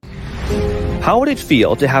How would it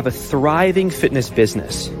feel to have a thriving fitness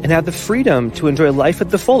business and have the freedom to enjoy life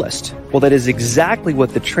at the fullest? Well, that is exactly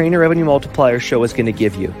what the Trainer Revenue Multiplier Show is going to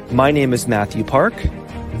give you. My name is Mathew Park.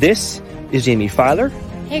 This is Jaime Filer.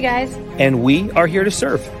 Hey guys. And we are here to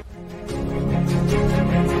serve.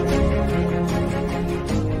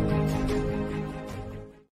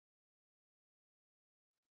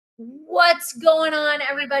 What's going on,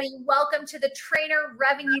 everybody? Welcome to the Trainer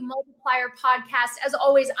Revenue Multiplier Podcast. As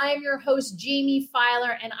always, I am your host, Jaime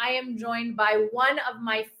Filer, and I am joined by one of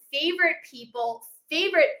my favorite people.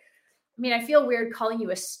 I feel weird calling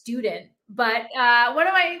you a student, but one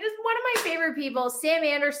of my favorite people, Sam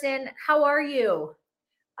Anderson. How are you?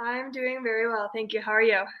 I'm doing very well. Thank you. How are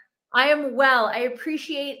you? I am well. I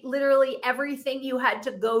appreciate literally everything you had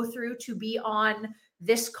to go through to be on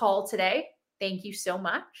this call today. Thank you so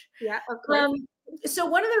much. Yeah, of course. So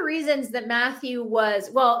one of the reasons that Mathew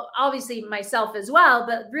was, well, obviously myself as well,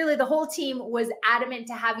 but really the whole team was adamant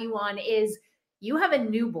to have you on is you have a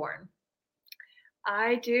newborn.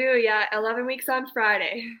 I do. Yeah. 11 weeks on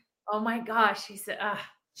Friday. Oh my gosh.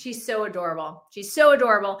 She's so adorable. She's so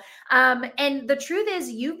adorable. And the truth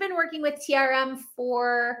is you've been working with TRM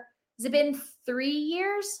for, has it been 3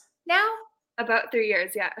 years now? About 3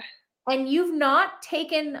 years. Yeah. And you've not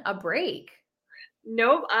taken a break.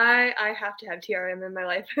 Nope. I have to have TRM in my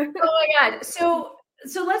life. Oh my God. So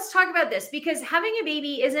let's talk about this, because having a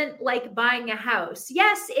baby isn't like buying a house.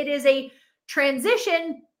 Yes, it is a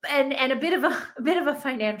transition and a bit of a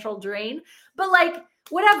financial drain, but like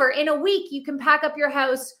whatever, in a week you can pack up your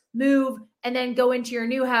house, move, and then go into your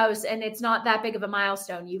new house. And it's not that big of a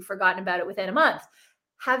milestone. You've forgotten about it within a month.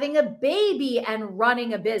 Having a baby and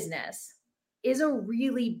running a business is a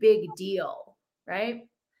really big deal, right?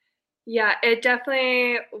 Yeah, it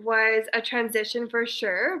definitely was a transition for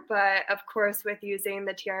sure. But of course, with using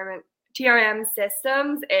the TRM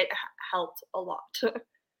systems, it helped a lot.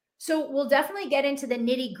 So we'll definitely get into the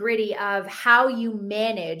nitty gritty of how you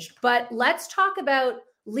managed, but let's talk about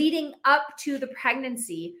leading up to the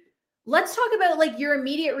pregnancy. Let's talk about like your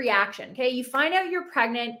immediate reaction. Okay. You find out you're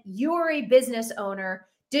pregnant, you're a business owner.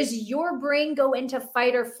 Does your brain go into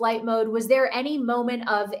fight or flight mode? Was there any moment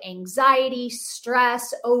of anxiety,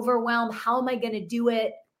 stress, overwhelm? How am I going to do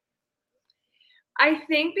it? I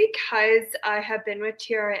think because I have been with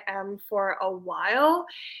TRM for a while,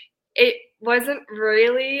 it wasn't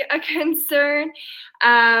really a concern.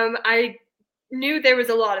 I knew there was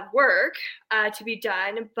a lot of work to be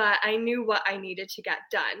done, but I knew what I needed to get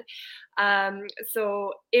done.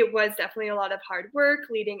 So it was definitely a lot of hard work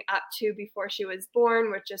leading up to before she was born,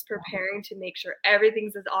 with just preparing to make sure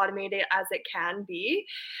everything's as automated as it can be.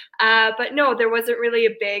 But no, there wasn't really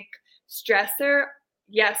a big stressor.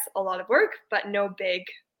 Yes, a lot of work, but no big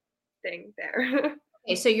thing there.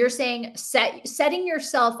 Okay, so you're saying setting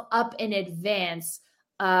yourself up in advance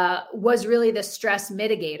was really the stress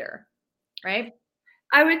mitigator, right?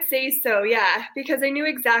 I would say so, yeah, because I knew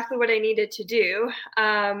exactly what I needed to do,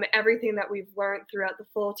 everything that we've learned throughout the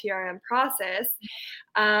full TRM process,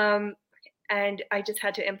 and I just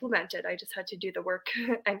had to implement it. I just had to do the work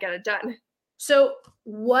and get it done. So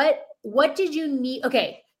what did you need?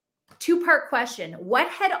 Okay, two-part question. What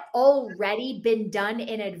had already been done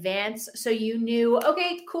in advance so you knew,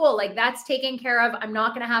 okay, cool, like that's taken care of. I'm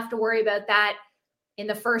not going to have to worry about that in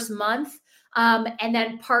the first month. And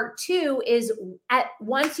then part two is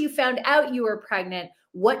once you found out you were pregnant,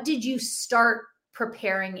 what did you start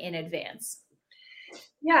preparing in advance?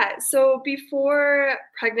 Yeah, so before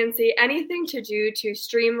pregnancy, anything to do to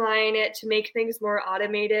streamline it, to make things more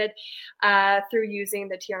automated through using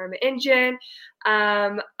the TRM engine.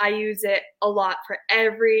 I use it a lot for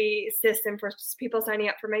every system for people signing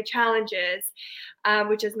up for my challenges,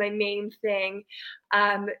 which is my main thing.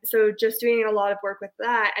 So just doing a lot of work with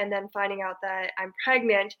that, and then finding out that I'm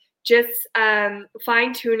pregnant, just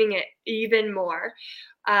fine-tuning it even more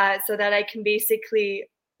so that I can basically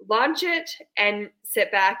launch it and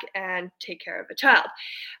sit back and take care of a child.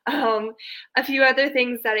 A few other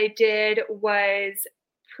things that I did was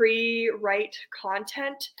pre-write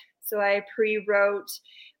content. So I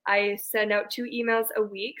send out 2 emails a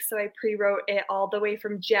week. So I pre-wrote it all the way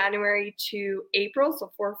from January to April,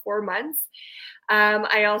 so for 4 months.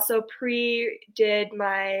 I also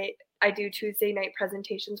I do Tuesday night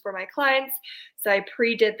presentations for my clients. So I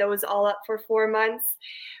pre-did those all up for 4 months.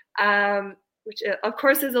 Which of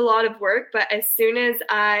course is a lot of work, but as soon as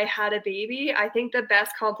I had a baby, I think the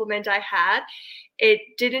best compliment I had, it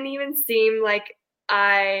didn't even seem like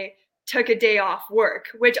I took a day off work,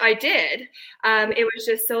 which I did. It was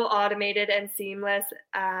just so automated and seamless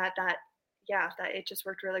that it just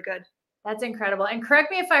worked really good. That's incredible. And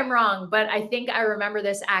correct me if I'm wrong, but I think I remember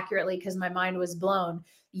this accurately because my mind was blown.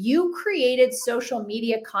 You created social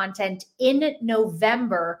media content in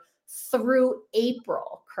November through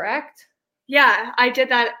April, correct? Yeah, I did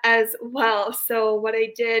that as well. So what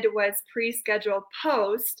I did was pre-schedule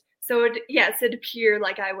post. So it'd appear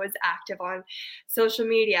like I was active on social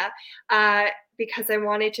media because I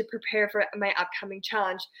wanted to prepare for my upcoming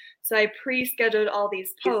challenge. So I pre-scheduled all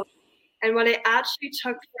these posts. And what I actually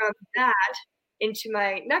took from that into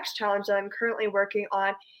my next challenge that I'm currently working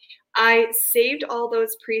on, I saved all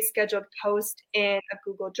those pre-scheduled posts in a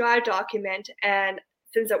Google Drive document. And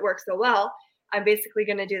since it works so well, I'm basically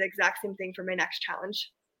going to do the exact same thing for my next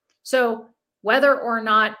challenge. So whether or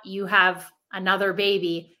not you have another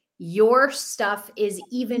baby, your stuff is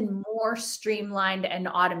even more streamlined and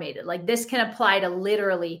automated. Like this can apply to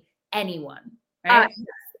literally anyone, right? Yes,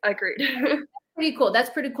 agreed. Pretty cool. That's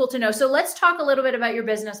pretty cool to know. So let's talk a little bit about your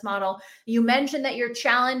business model. You mentioned that your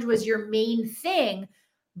challenge was your main thing,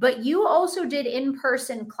 but you also did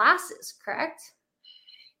in-person classes, correct?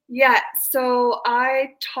 Yeah, so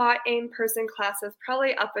I taught in-person classes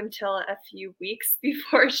probably up until a few weeks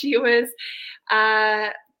before she was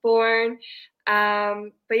born.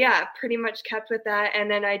 But yeah, pretty much kept with that. And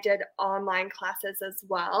then I did online classes as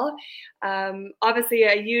well. Obviously,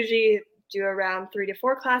 I usually do around 3 to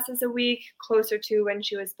 4 classes a week. Closer to when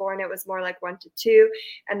she was born, it was more like 1 to 2,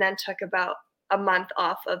 and then took about a month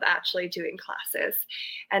off of actually doing classes.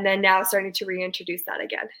 And then now starting to reintroduce that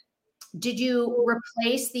again. Did you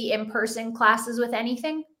replace the in-person classes with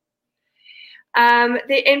anything?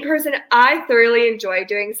 The in-person, I thoroughly enjoy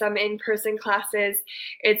doing some in-person classes.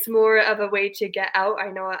 It's more of a way to get out.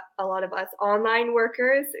 I know a lot of us online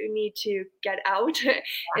workers need to get out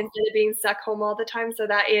instead of being stuck home all the time. So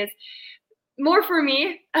that is more for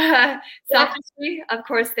me, selfishly, of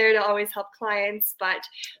course, there to always help clients, but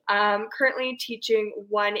currently teaching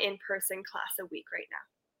 1 in-person class a week right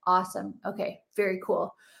now. Awesome. Okay. Very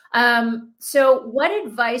cool. So what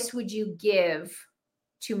advice would you give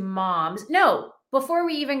to moms? No, before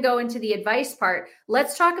we even go into the advice part,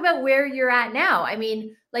 let's talk about where you're at now. I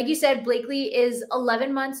mean, like you said, Blakely is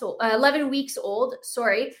 11 weeks old.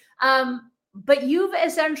 Sorry. But you've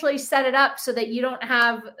essentially set it up so that you don't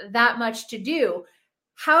have that much to do.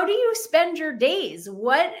 How do you spend your days?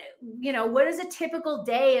 What is a typical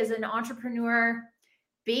day as an entrepreneur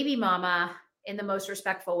baby mama in the most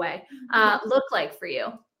respectful way look like for you?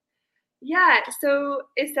 Yeah, so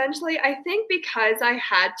essentially, I think because I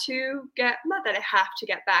had to not that I have to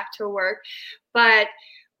get back to work, but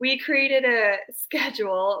we created a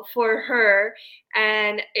schedule for her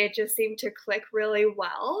and it just seemed to click really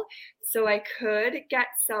well. So I could get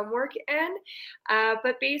some work in,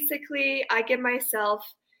 but basically I give myself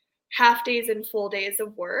half days and full days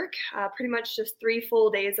of work, pretty much just 3 full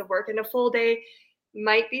days of work. And a full day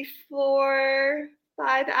might be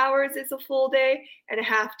 5 hours is a full day, and a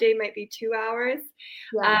half day might be 2 hours.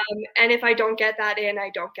 Yeah. And if I don't get that in, I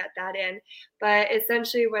don't get that in. But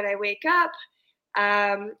essentially when I wake up,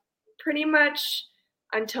 pretty much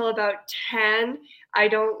until about 10, I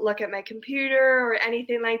don't look at my computer or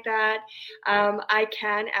anything like that. I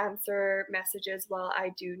can answer messages while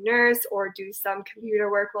I do nurse or do some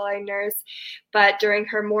computer work while I nurse. But during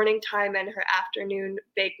her morning time and her afternoon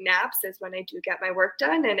big naps is when I do get my work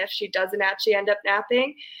done. And if she doesn't actually end up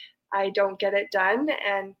napping, I don't get it done,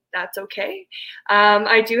 and that's okay.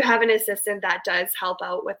 I do have an assistant that does help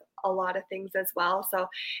out with a lot of things as well. So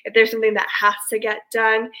if there's something that has to get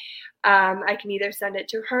done, I can either send it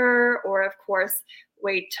to her or, of course,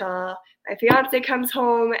 wait till my fiance comes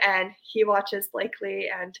home and he watches Blakely.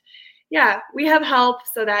 And yeah, we have help,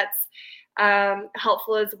 so that's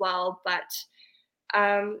helpful as well. But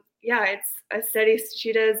yeah, it's a steady.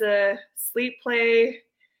 She does a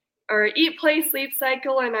eat, play, sleep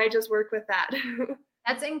cycle, and I just work with that.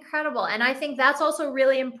 That's incredible. And I think that's also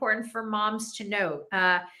really important for moms to know.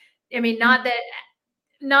 I mean, not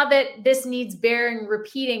that this needs bearing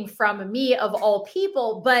repeating from me of all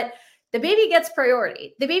people, but the baby gets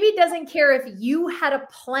priority. The baby doesn't care if you had a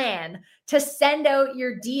plan to send out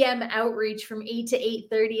your DM outreach from 8 to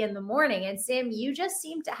 8:30 in the morning. And Sam, you just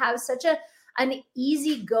seem to have such an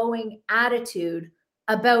easygoing attitude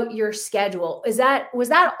about your schedule. Was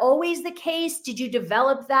that always the case? Did you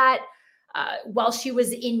develop that while she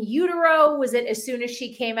was in utero? Was it as soon as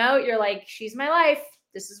she came out, you're like, she's my life,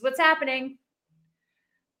 this is what's happening?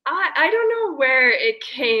 I don't know where it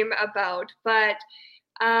came about, but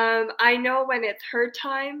I know when it's her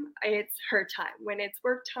time, it's her time. When it's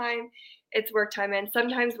work time, it's work time. And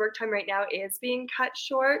sometimes work time right now is being cut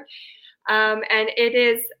short. And it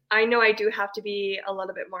is, I know I do have to be a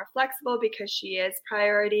little bit more flexible because she is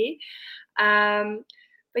priority.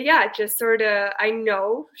 But yeah, just sort of, I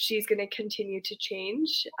know she's going to continue to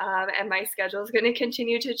change, and my schedule is going to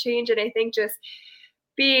continue to change. And I think just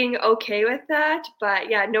being okay with that, but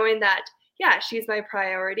yeah, knowing that, yeah, she's my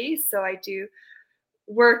priority. So I do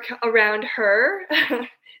work around her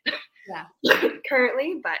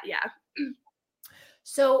currently, but yeah.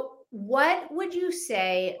 So what would you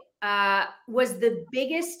say was the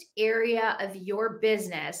biggest area of your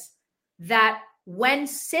business that, when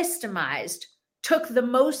systemized, took the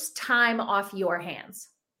most time off your hands?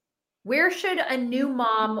 Where should a new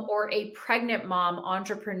mom or a pregnant mom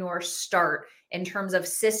entrepreneur start in terms of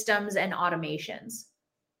systems and automations?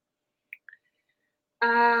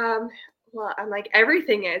 Well, I'm like,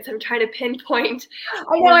 everything is. I'm trying to pinpoint.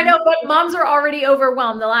 I know, but moms are already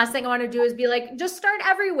overwhelmed. The last thing I want to do is be like, just start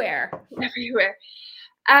everywhere. Everywhere.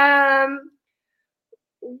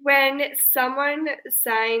 When someone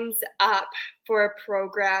signs up for a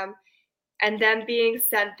program and then being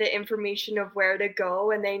sent the information of where to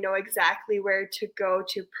go, and they know exactly where to go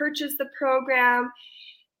to purchase the program,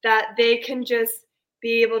 that they can just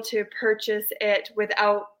be able to purchase it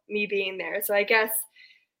without me being there. So I guess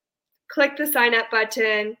click the sign up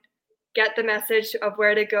button, get the message of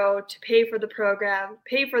where to go to pay for the program,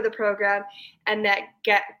 and that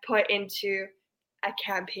get put into a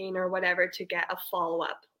campaign or whatever to get a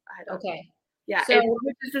follow-up. Okay. Yeah, so,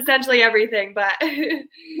 it's essentially everything, but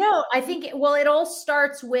no, I think, well, it all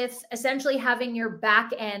starts with essentially having your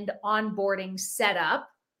back end onboarding set up,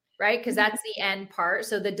 right? Because that's the end part.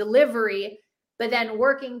 So the delivery, but then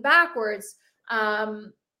working backwards,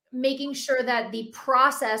 making sure that the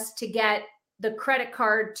process to get the credit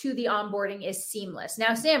card to the onboarding is seamless.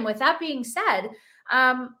 Now, Sam, with that being said,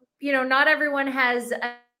 not everyone has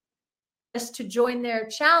to join their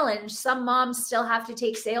challenge. Some moms still have to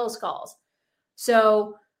take sales calls.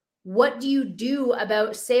 So what do you do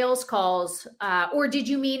about sales calls? Or did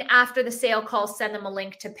you mean after the sale call, send them a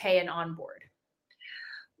link to pay and onboard?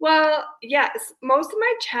 Well, yes, most of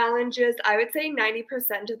my challenges, I would say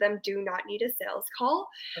 90% of them do not need a sales call.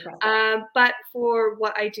 Okay. But for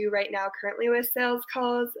what I do right now currently with sales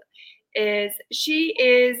calls is she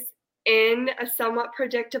is in a somewhat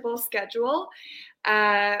predictable schedule.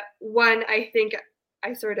 One, I think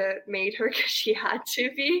I sort of made her because she had to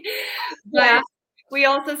be. But yeah. We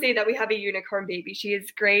also say that we have a unicorn baby. She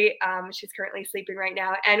is great. She's currently sleeping right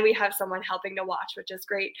now, and we have someone helping to watch, which is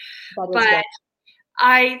great. But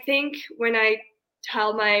I think when I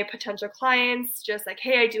tell my potential clients, just like,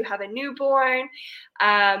 hey, I do have a newborn,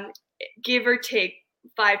 give or take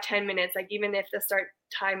 5-10 minutes, like even if the start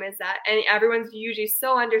time is that, and everyone's usually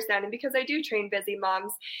so understanding because I do train busy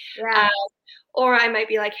moms. Yeah. Or I might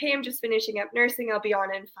be like, hey, I'm just finishing up nursing. I'll be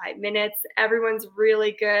on in 5 minutes. Everyone's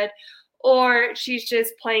really good. Or she's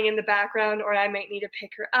just playing in the background, or I might need to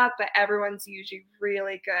pick her up, but everyone's usually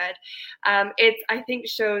really good. It, I think,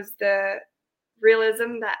 shows the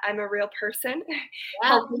realism that I'm a real person,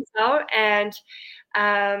 helping out. And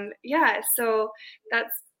so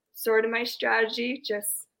that's sort of my strategy.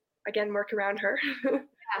 Just, again, work around her. Yeah,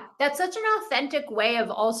 that's such an authentic way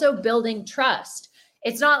of also building trust.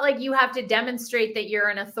 It's not like you have to demonstrate that you're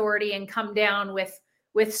an authority and come down with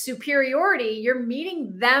superiority. You're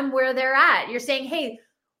meeting them where they're at. You're saying, hey,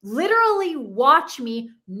 literally watch me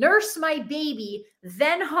nurse my baby,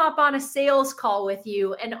 then hop on a sales call with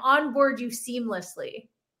you and onboard you seamlessly.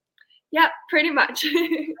 Yeah, pretty much.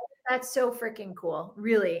 That's so freaking cool.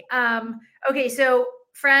 Really. Okay. So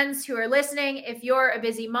friends who are listening, if you're a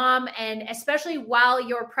busy mom, and especially while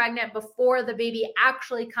you're pregnant, before the baby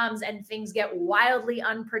actually comes and things get wildly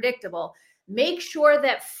unpredictable, make sure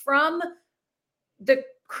that from the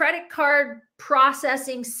credit card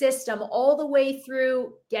processing system all the way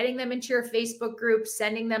through getting them into your Facebook group,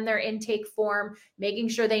 sending them their intake form, making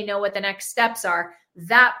sure they know what the next steps are,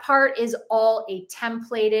 that part is all a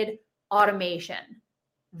templated automation.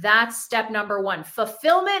 That's step number one.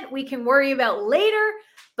 Fulfillment, we can worry about later,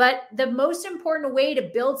 but the most important way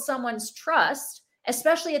to build someone's trust,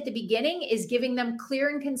 especially at the beginning, is giving them clear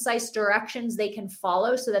and concise directions they can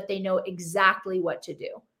follow so that they know exactly what to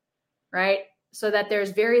do, right? So that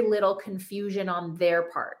there's very little confusion on their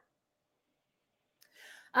part.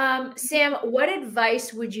 Sam, what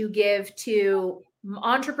advice would you give to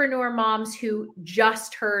entrepreneur moms who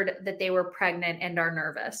just heard that they were pregnant and are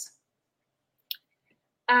nervous?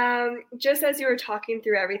 Just as you were talking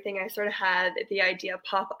through everything, I sort of had the idea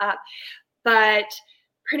pop up. But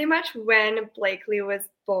pretty much when Blakely was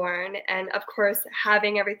born. And of course,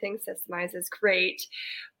 having everything systemized is great.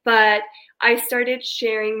 But I started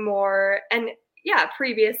sharing more, and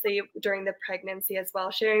previously during the pregnancy as well,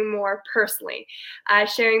 sharing more personally,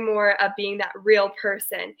 sharing more of being that real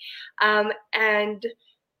person. And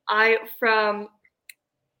from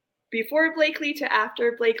before Blakely to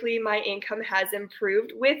after Blakely, my income has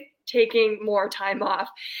improved with taking more time off.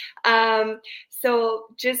 So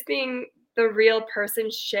just being the real person,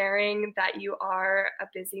 sharing that you are a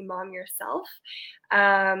busy mom yourself,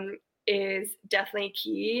 is definitely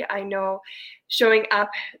key. I know showing up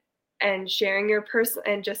and sharing your person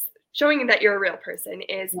and just showing that you're a real person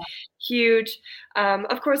is huge.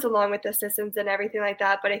 Of course, along with the systems and everything like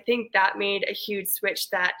that. But I think that made a huge switch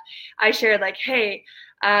that I shared, like, hey,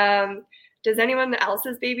 does anyone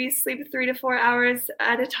else's babies sleep 3 to 4 hours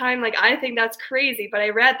at a time? Like, I think that's crazy, but I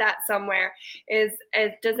read that somewhere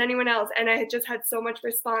does anyone else? And I had just had so much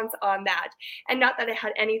response on that. And not that it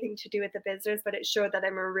had anything to do with the business, but it showed that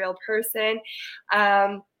I'm a real person.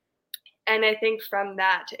 And I think from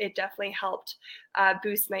that, it definitely helped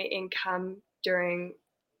boost my income during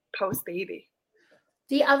post-baby.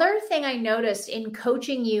 The other thing I noticed in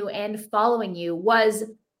coaching you and following you was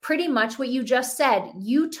pretty much what you just said.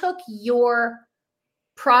 You took your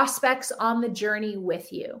prospects on the journey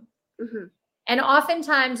with you. Mm-hmm. And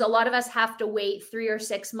oftentimes a lot of us have to wait 3 or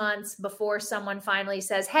 6 months before someone finally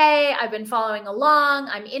says, hey, I've been following along,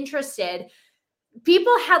 I'm interested.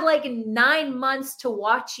 People had like 9 months to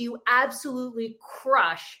watch you absolutely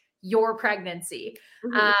crush your pregnancy.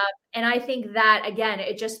 Mm-hmm. And I think that, again,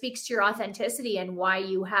 it just speaks to your authenticity and why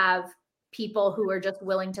you have people who are just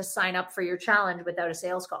willing to sign up for your challenge without a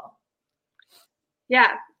sales call.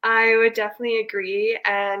 Yeah, I would definitely agree.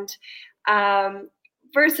 And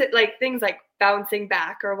versus like things like bouncing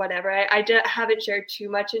back or whatever, I haven't shared too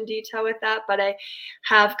much in detail with that, but I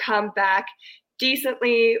have come back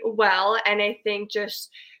decently well. And I think just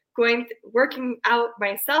working out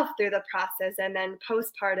myself through the process, and then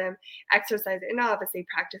postpartum exercise, and obviously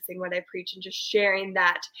practicing what I preach and just sharing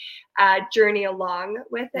that journey along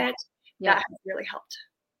with it. That has really helped.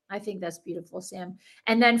 I think that's beautiful, Sam.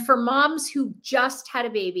 And then for moms who just had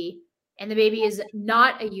a baby and the baby is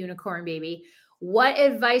not a unicorn baby, what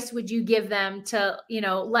advice would you give them to,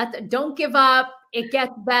 don't give up, it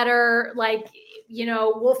gets better, like,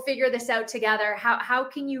 we'll figure this out together. How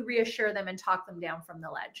can you reassure them and talk them down from the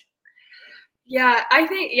ledge? Yeah, I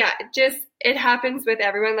think, just it happens with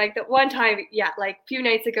everyone. Like the one time, like a few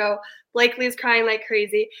nights ago, Blakely's crying like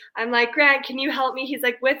crazy. I'm like, Grant, can you help me? He's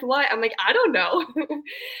like, with what? I'm like, I don't know.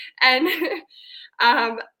 And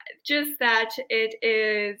just that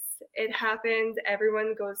it happens.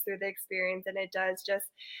 Everyone goes through the experience, and it does just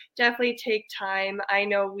definitely take time. I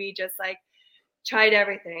know we just like tried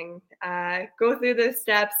everything, go through the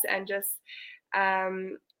steps, and just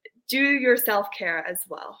do your self-care as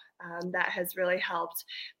well. That has really helped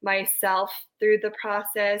myself through the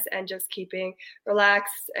process, and just keeping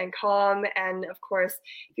relaxed and calm. And of course,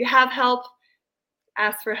 if you have help,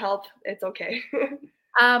 ask for help. It's okay.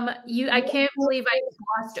 I can't believe I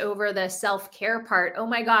glossed over the self-care part. Oh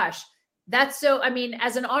my gosh. That's so,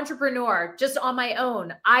 as an entrepreneur, just on my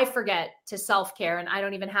own, I forget to self-care, and I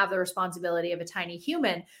don't even have the responsibility of a tiny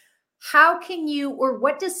human. How can you, or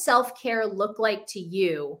what does self-care look like to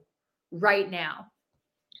you right now?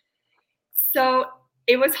 So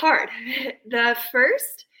it was hard. The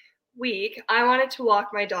first week, I wanted to walk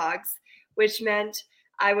my dogs, which meant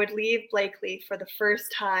I would leave Blakely for the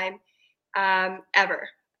first time ever.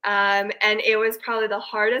 And it was probably the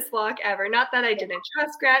hardest walk ever. Not that I didn't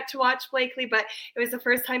trust Grant to watch Blakely, but it was the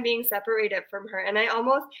first time being separated from her. And I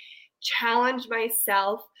almost challenged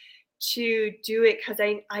myself to do it, because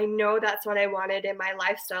I know that's what I wanted in my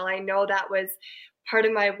lifestyle. I know that was part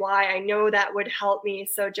of my why. I know that would help me.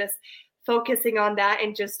 So just focusing on that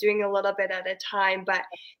and just doing a little bit at a time. But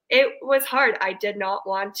it was hard. I did not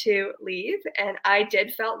want to leave, and I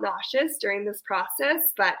did felt nauseous during this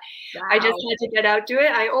process, but wow. I just had to get out, do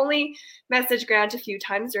it. I only messaged Grant a few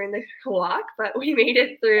times during the walk, but we made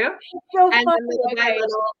it through. So and then little by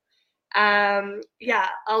little,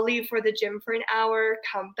 I'll leave for the gym for an hour,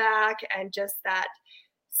 come back, and just that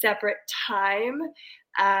separate time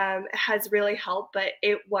has really helped, but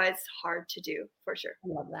it was hard to do for sure. I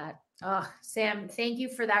love that. Oh, Sam, thank you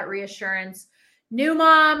for that reassurance. New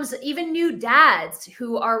moms, even new dads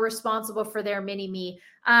who are responsible for their mini-me,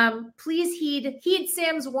 please heed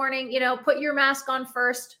Sam's warning, put your mask on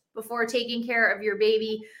first before taking care of your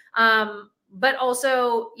baby. But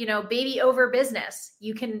also, baby over business.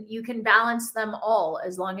 You can balance them all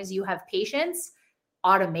as long as you have patience,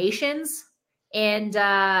 automations, and,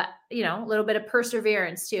 a little bit of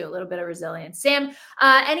perseverance too, a little bit of resilience. Sam,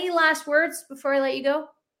 any last words before I let you go?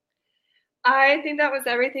 I think that was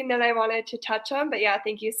everything that I wanted to touch on, but yeah,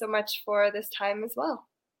 thank you so much for this time as well.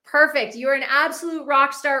 Perfect. You're an absolute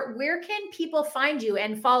rock star. Where can people find you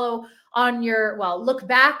and follow on your, look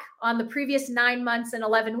back on the previous 9 months and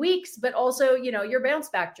 11 weeks, but also, your bounce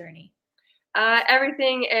back journey?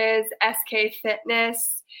 Everything is SK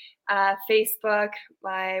Fitness, Facebook,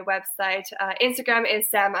 my website, Instagram is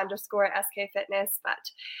Sam_SK Fitness, but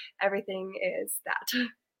everything is that.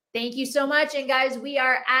 Thank you so much. And guys, we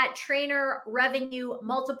are at Trainer Revenue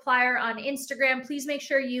Multiplier on Instagram. Please make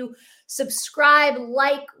sure you subscribe,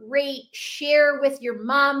 like, rate, share with your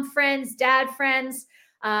mom friends, dad friends.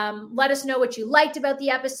 Let us know what you liked about the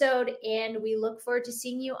episode, and we look forward to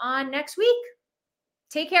seeing you on next week.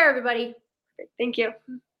 Take care, everybody. Thank you.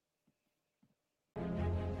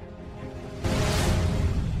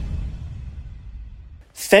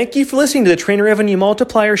 Thank you for listening to the Trainer Revenue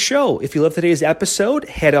Multiplier Show. If you love today's episode,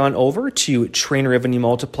 head on over to Trainer Revenue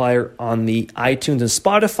Multiplier on the iTunes and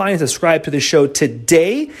Spotify and subscribe to the show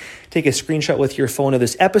today. Take a screenshot with your phone of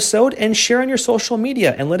this episode and share on your social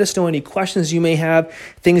media, and let us know any questions you may have,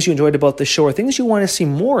 things you enjoyed about the show, or things you want to see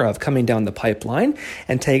more of coming down the pipeline,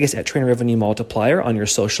 and tag us at Trainer Revenue Multiplier on your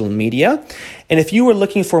social media. And if you are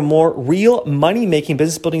looking for more real money-making,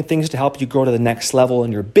 business-building things to help you grow to the next level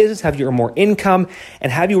in your business, have your more income, and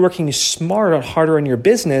have you working smarter and harder in your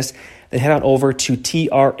business, then head on over to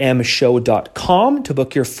trmshow.com to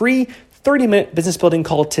book your free 30-minute business building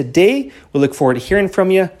call today. We look forward to hearing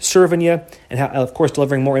from you, serving you, and of course,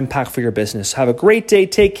 delivering more impact for your business. Have a great day.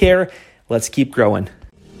 Take care. Let's keep growing.